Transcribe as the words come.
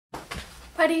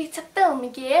ready to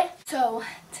film, yeah? So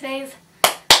today's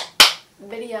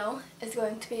video is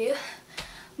going to be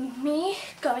me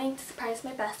going to surprise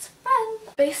my best friend.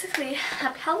 Basically,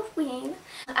 happy Halloween.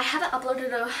 I haven't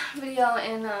uploaded a video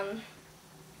in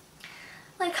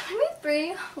like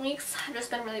maybe 3 weeks. I've just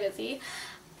been really busy.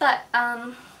 But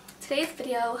today's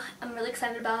video I'm really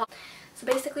excited about. So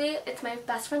basically it's my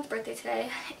best friend's birthday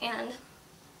today and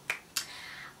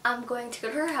I'm going to go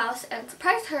to her house and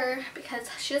surprise her because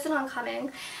she doesn't know I'm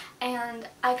coming, and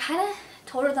I kind of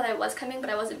told her that I was coming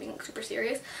but I wasn't being super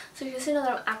serious, so she doesn't know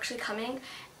that I'm actually coming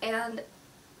and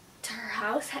to her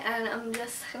house, and I'm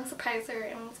just gonna surprise her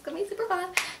and it's gonna be super fun.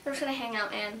 We're just gonna hang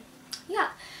out and yeah.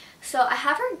 So I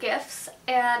have her gifts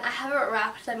and I haven't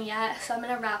wrapped them yet, so I'm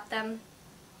gonna wrap them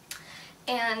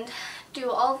and do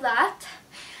all of that,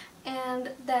 and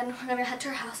then we're gonna head to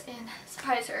her house and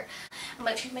surprise her. I'm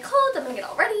gonna change my clothes, I'm gonna get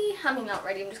all ready. I mean, not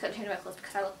ready, I'm just gonna change my clothes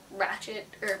because I look ratchet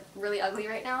or really ugly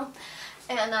right now.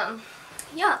 And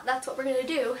yeah, that's what we're gonna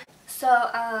do. So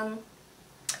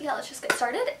yeah, let's just get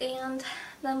started and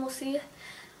then we'll see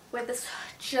where this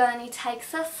journey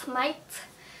takes us, mate.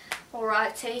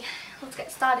 Alrighty, let's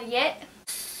get started yet.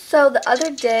 So the other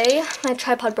day, my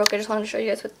tripod broke. I just wanted to show you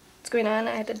guys what's going on.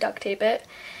 I had to duct tape it.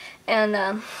 And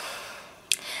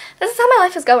this is how my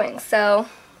life is going, so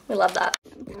we love that.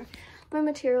 My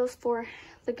materials for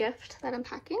the gift that I'm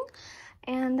packing,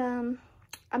 and I'm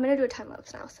gonna do a time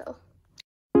lapse now, so.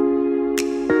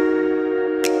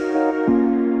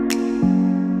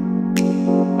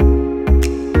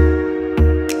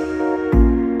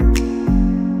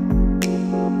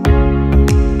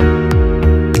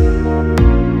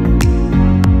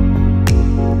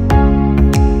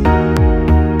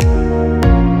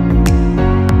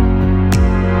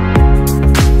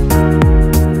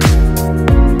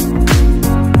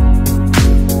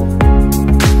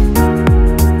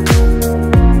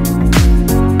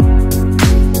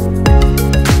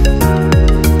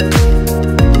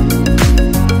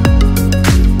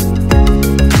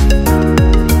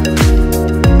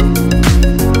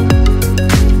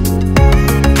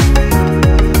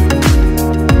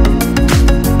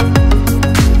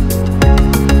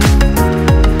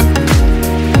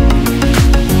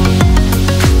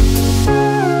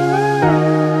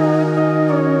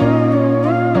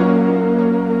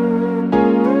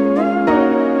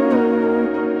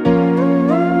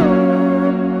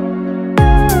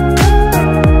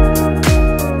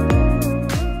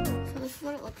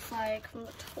 From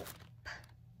the top.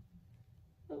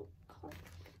 Oh,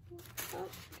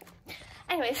 okay.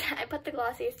 Anyways, I put the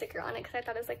glossy sticker on it because I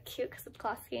thought it was like cute because it's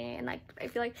glossy, and like I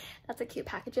feel like that's a cute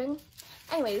packaging.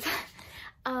 Anyways,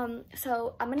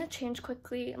 so I'm gonna change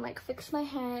quickly and like fix my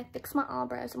hair, fix my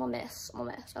eyebrows. I'm a mess.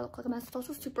 I look like a mess. It's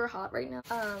also super hot right now.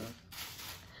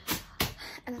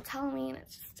 And it's Halloween.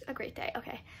 It's just a great day.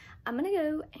 Okay. I'm gonna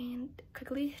go and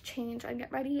quickly change and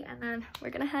get ready, and then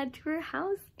we're gonna head to her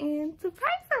house and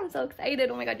surprise her. I'm so excited.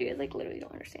 Oh my god, you guys like literally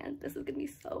don't understand. This is gonna be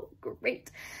so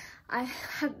great. I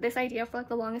had this idea for like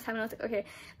the longest time and I was like, okay,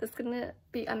 this is gonna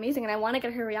be amazing, and I want to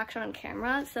get her reaction on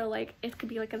camera, so like it could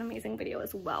be like an amazing video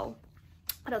as well.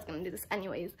 But I was gonna do this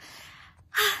anyways.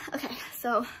 Okay,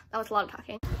 so that was a lot of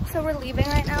talking. So we're leaving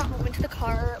right now, moving to the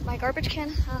car. My garbage can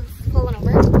has fallen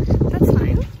over. That's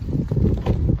fine.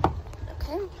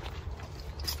 Okay.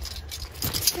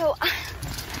 So,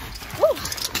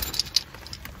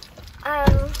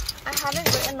 I haven't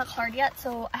written the card yet,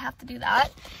 so I have to do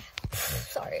that.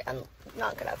 Sorry, I'm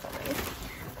not good at filming.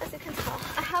 As you can tell,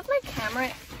 I have my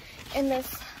camera in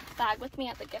this bag with me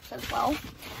at the gift as well,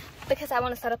 because I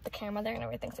want to set up the camera there and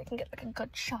everything so I can get like a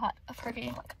good shot of her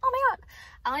being like, oh my god.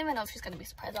 I don't even know if she's going to be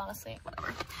surprised, honestly.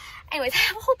 Whatever. Anyways, I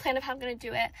have a whole plan of how I'm going to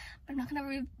do it, but I'm not going to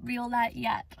reveal that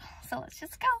yet. So let's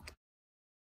just go.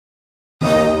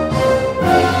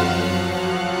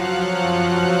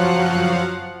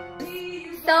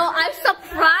 So I've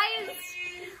surprised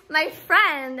my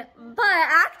friend, but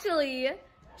actually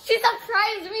she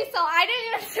surprised me, so I didn't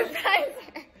even surprise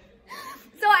her.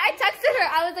 So I texted her,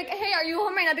 I was like, hey, are you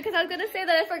home right now? Because I was gonna say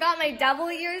that I forgot my devil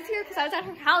ears here because I was at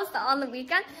her house on the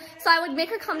weekend. So I would make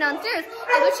her come downstairs.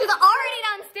 But she's already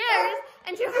downstairs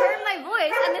and she heard my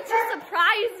voice and then she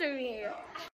surprised me.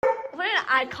 What an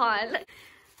icon.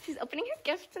 She's opening her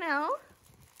gift now.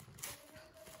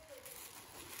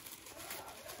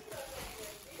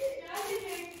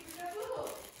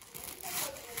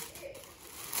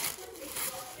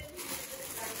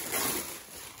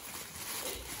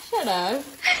 Shut up.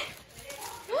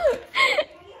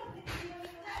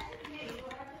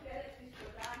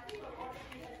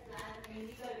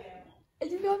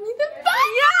 You got me the best.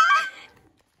 Yeah.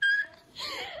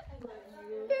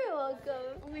 You're welcome.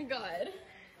 Oh my god.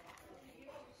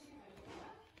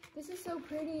 This is so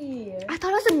pretty. I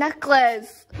thought it was a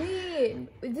necklace. Wait,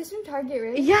 is this from Target,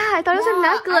 right? Yeah, I thought it was a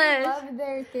necklace. I love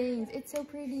their things. It's so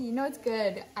pretty. You know, it's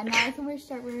good. And now I can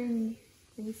start wearing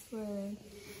bracelets.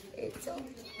 It's so cute.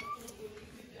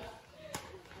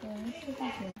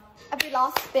 Yeah, Have you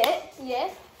lost fit? Yeah.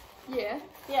 yeah.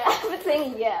 Yeah, I've been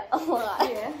saying yeah a lot.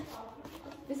 Yeah.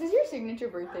 This is your signature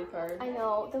birthday card. I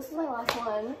know. This was my last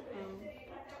one.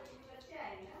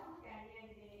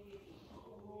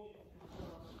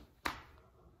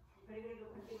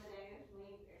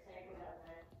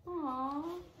 Aww.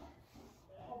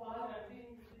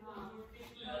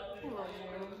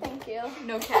 Thank you.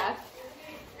 No cap.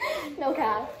 No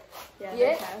cap. Yeah,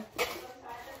 Yeah. no cap.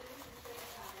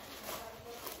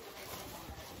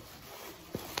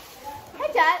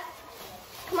 Hi, Jet.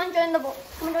 Come on,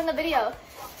 join the video.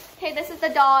 Hey, this is the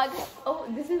dog. Oh,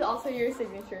 this is also your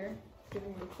signature.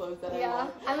 Giving me clothes that I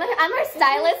want. I'm her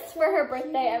stylist for her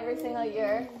birthday every single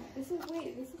year. This is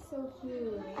so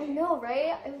cute. I know,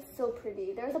 right? It was so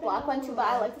pretty. There was a black one too, but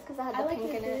I like this because I had the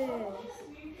pink in it.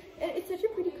 It's such a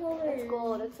pretty color. It's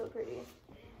gold. It's so pretty.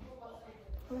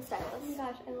 I'm a stylist. Oh my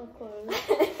gosh, I love clothes.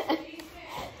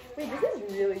 Wait, this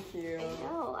is really cute. I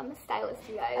know. I'm a stylist,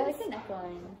 you guys. I like the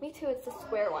neckline. Me too. It's the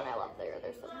square one. I love they're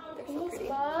so pretty.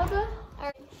 Bob.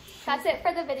 Alright, that's it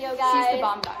for the video, guys. She's the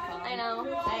bomb.com. I know.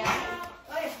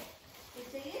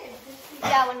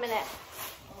 Yeah, 1 minute.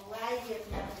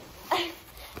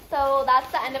 So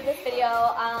that's the end of this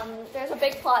video. There's a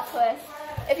big plot twist.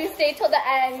 If you stay till the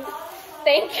end,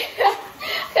 thank you.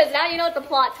 Because now you know what the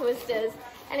plot twist is.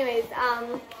 Anyways,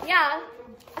 yeah.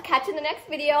 I'll catch you in the next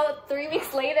video 3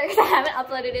 weeks later because I haven't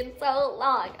uploaded in so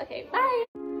long. Okay, bye.